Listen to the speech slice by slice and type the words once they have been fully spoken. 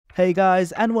Hey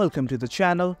guys, and welcome to the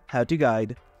channel How to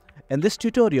Guide. In this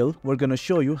tutorial, we're going to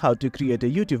show you how to create a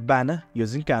YouTube banner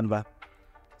using Canva.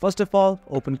 First of all,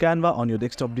 open Canva on your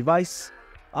desktop device.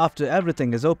 After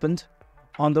everything is opened,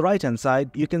 on the right hand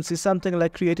side, you can see something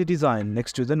like Create a Design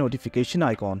next to the notification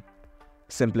icon.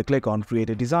 Simply click on Create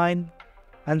a Design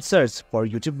and search for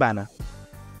YouTube banner.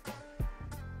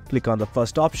 Click on the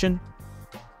first option.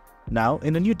 Now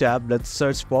in a new tab, let's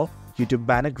search for YouTube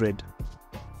banner grid.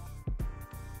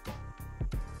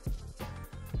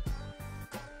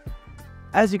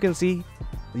 As you can see,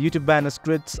 the YouTube banner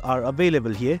grids are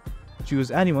available here.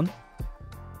 Choose anyone.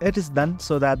 It is done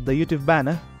so that the YouTube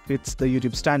banner fits the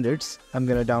YouTube standards. I'm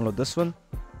going to download this one.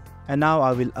 And now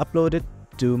I will upload it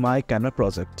to my Canva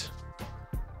project.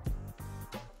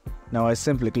 Now I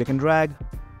simply click and drag.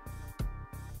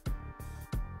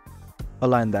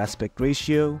 Align the aspect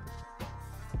ratio.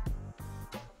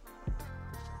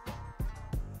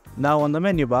 Now on the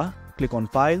menu bar, click on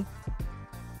File.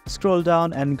 Scroll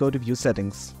down and go to View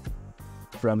Settings.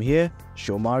 From here,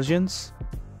 Show Margins.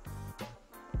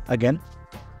 Again,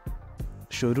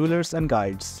 Show Rulers and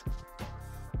Guides.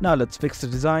 Now let's fix the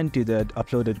design to the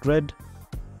uploaded grid.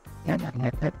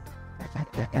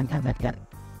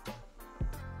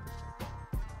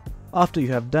 After you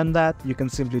have done that, you can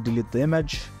simply delete the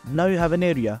image. Now you have an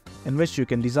area in which you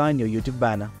can design your YouTube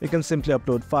banner. You can simply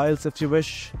upload files if you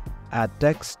wish, add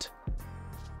text.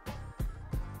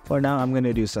 For now, I'm going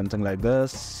to do something like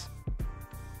this.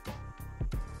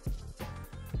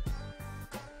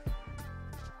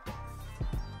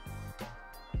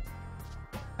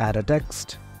 Add a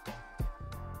text.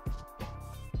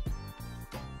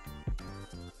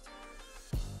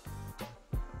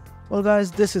 Well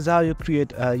guys, this is how you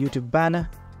create a YouTube banner.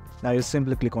 Now you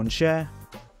simply click on Share,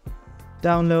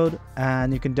 Download,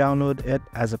 and you can download it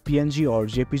as a PNG or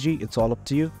JPG. It's all up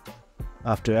to you.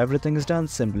 After everything is done,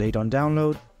 simply hit on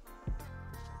Download.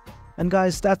 And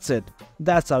guys, that's it.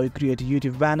 That's how you create a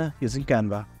YouTube banner using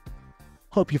Canva.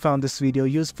 Hope you found this video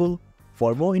useful.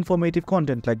 For more informative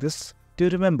content like this, do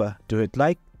remember to hit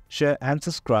like, share and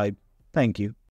subscribe. Thank you.